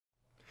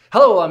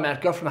Hello, I'm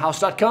Matt Guff from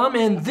thehouse.com,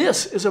 and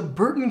this is a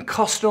Burton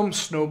Custom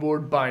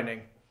snowboard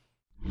binding.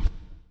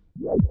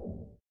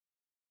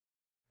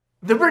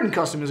 The Burton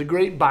Custom is a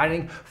great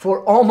binding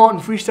for all mountain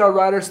freestyle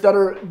riders that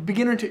are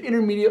beginner to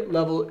intermediate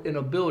level in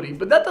ability,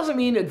 but that doesn't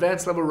mean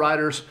advanced level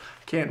riders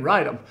can't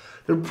ride them.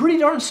 They're pretty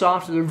darn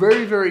soft, they're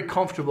very, very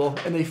comfortable,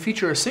 and they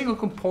feature a single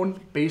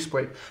component base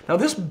plate. Now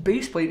this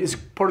base plate is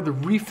part of the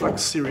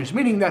Reflex series,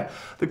 meaning that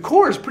the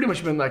core has pretty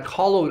much been like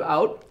hollowed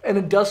out, and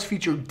it does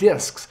feature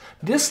discs.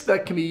 Discs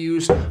that can be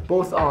used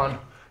both on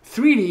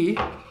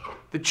 3D,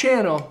 the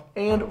channel,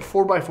 and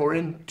 4x4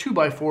 and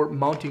 2x4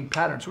 mounting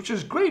patterns, which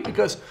is great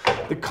because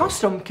the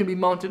Custom can be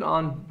mounted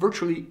on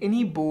virtually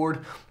any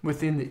board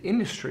within the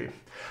industry.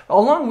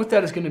 Along with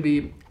that is going to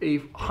be a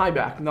high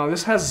back. Now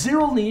this has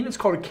zero lean. It's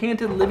called a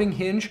canted living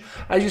hinge.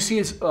 As you see,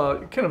 it's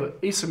kind of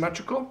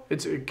asymmetrical.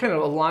 It kind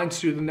of aligns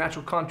to the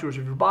natural contours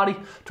of your body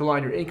to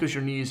align your ankles,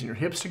 your knees, and your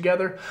hips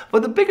together.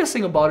 But the biggest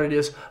thing about it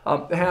is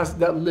it has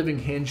that living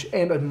hinge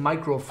and a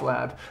micro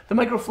flad. The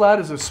micro flad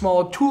is a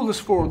small toolless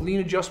forward lean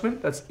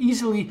adjustment that's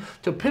easily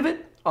to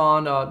pivot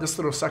on this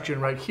little section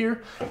right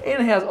here, and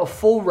it has a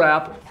full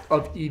wrap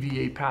of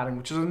EVA padding,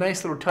 which is a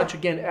nice little touch,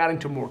 again adding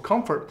to more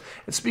comfort.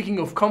 And speaking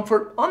of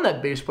comfort, on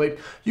that base plate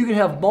you can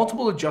have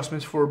multiple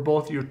adjustments for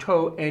both your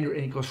toe and your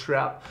ankle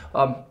strap,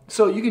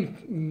 so you can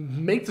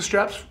make the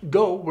straps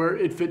go where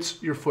it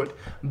fits your foot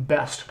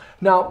best.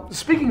 Now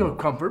speaking of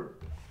comfort,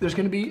 there's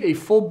going to be a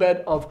full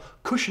bed of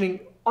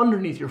cushioning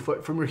underneath your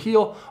foot, from your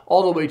heel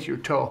all the way to your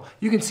toe.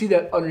 You can see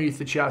that underneath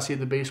the chassis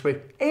of the base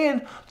plate.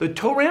 And the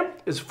toe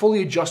ramp is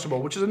fully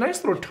adjustable, which is a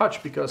nice little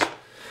touch because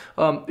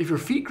if your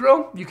feet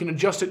grow, you can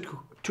adjust it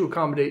to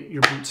accommodate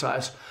your boot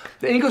size.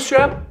 The ankle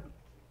strap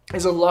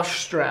is a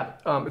lush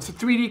strap. It's a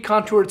 3D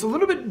contour. It's a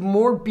little bit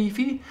more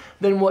beefy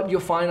than what you'll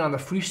find on the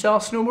freestyle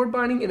snowboard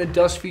binding, and it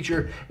does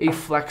feature a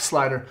flex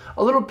slider,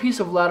 a little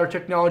piece of ladder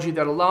technology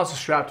that allows the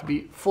strap to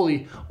be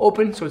fully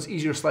open, so it's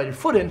easier to slide your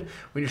foot in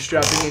when you're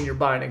strapping in your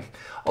binding.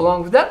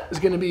 Along with that is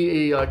going to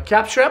be a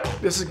cap strap.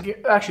 This is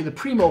actually the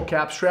Primo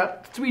cap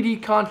strap,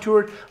 3D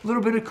contoured, a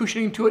little bit of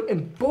cushioning to it,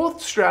 and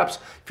both straps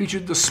feature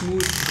the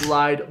smooth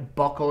glide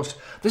buckles.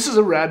 This is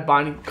a rad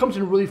binding. It comes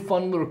in a really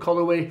fun little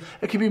colorway.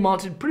 It can be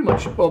mounted pretty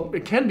much, well,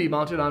 it can be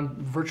mounted on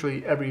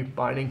virtually every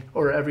binding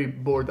or every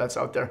board that's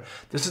out there.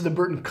 This is the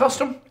Burton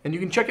Custom, and you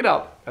can check it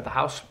out at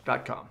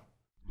thehouse.com.